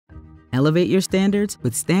Elevate your standards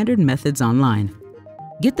with Standard Methods Online.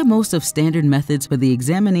 Get the most of Standard Methods for the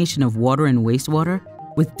examination of water and wastewater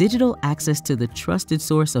with digital access to the trusted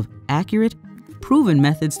source of accurate, proven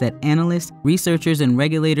methods that analysts, researchers, and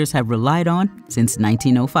regulators have relied on since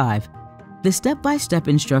 1905. The step-by-step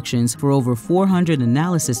instructions for over 400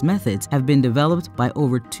 analysis methods have been developed by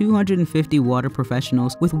over 250 water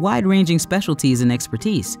professionals with wide-ranging specialties and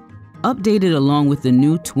expertise. Updated along with the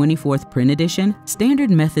new 24th print edition, Standard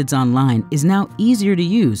Methods Online is now easier to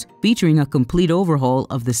use, featuring a complete overhaul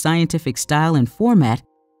of the scientific style and format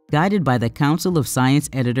guided by the Council of Science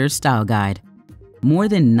Editors Style Guide. More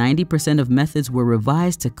than 90% of methods were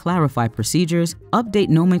revised to clarify procedures, update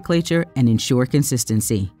nomenclature, and ensure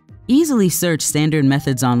consistency. Easily search Standard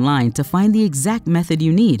Methods Online to find the exact method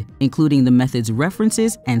you need, including the method's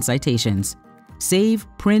references and citations. Save,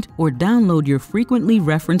 print, or download your frequently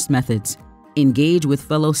referenced methods. Engage with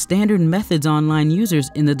fellow Standard Methods Online users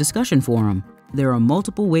in the discussion forum. There are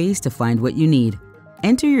multiple ways to find what you need.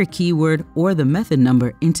 Enter your keyword or the method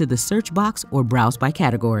number into the search box or browse by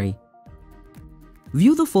category.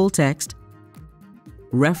 View the full text,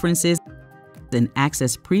 references, and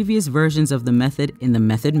access previous versions of the method in the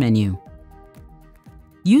Method menu.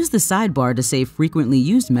 Use the sidebar to save frequently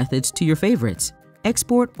used methods to your favorites.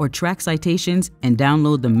 Export or track citations and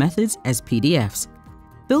download the methods as PDFs.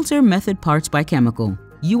 Filter method parts by chemical,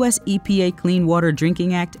 U.S. EPA Clean Water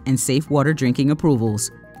Drinking Act and Safe Water Drinking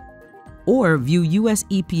approvals. Or view U.S.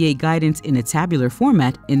 EPA guidance in a tabular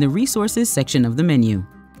format in the Resources section of the menu.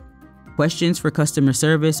 Questions for customer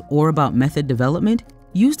service or about method development?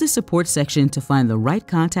 Use the Support section to find the right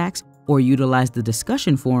contacts or utilize the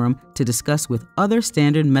discussion forum to discuss with other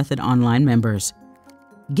Standard Method Online members.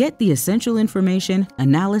 Get the essential information,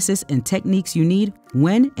 analysis, and techniques you need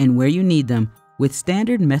when and where you need them with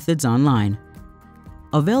Standard Methods Online.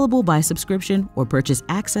 Available by subscription or purchase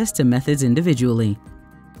access to methods individually.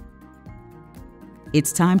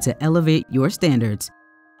 It's time to elevate your standards.